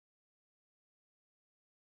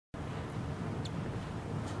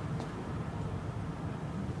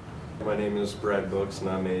My name is Brad Buchs and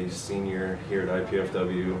I'm a senior here at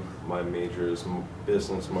IPFW. My major is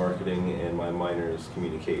business marketing and my minor is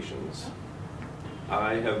communications.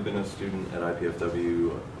 I have been a student at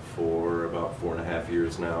IPFW for about 4.5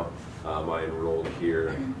 years now. I enrolled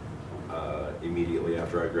here immediately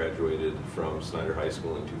after I graduated from Snyder High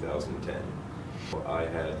School in 2010. I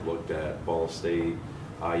had looked at Ball State,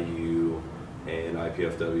 IU, and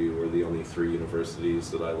IPFW were the only 3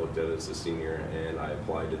 universities that I looked at as a senior, and I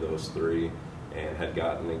applied to those 3 and had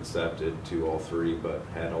gotten accepted to all 3, but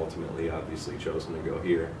had ultimately obviously chosen to go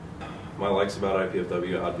here. My likes about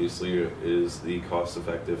IPFW obviously is the cost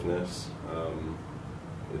effectiveness.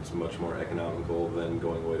 It's much more economical than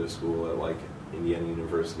going away to school at like Indiana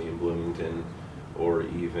University in Bloomington or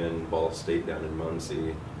even Ball State down in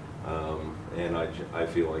Muncie. And I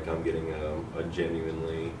feel like I'm getting a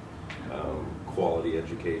genuinely quality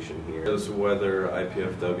education here. As whether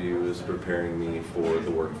IPFW is preparing me for the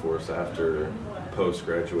workforce after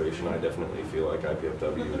post-graduation, I definitely feel like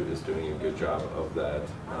IPFW is doing a good job of that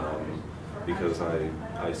because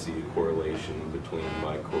I see a correlation between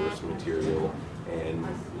my course material and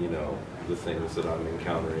the things that I'm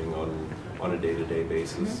encountering on a day-to-day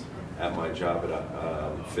basis at my job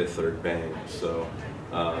at Fifth Third Bank. So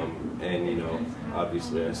and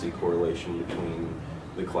obviously I see correlation between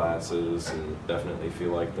the classes and definitely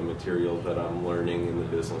feel like the material that I'm learning in the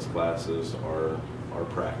business classes are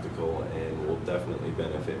practical and will definitely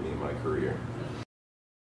benefit me in my career.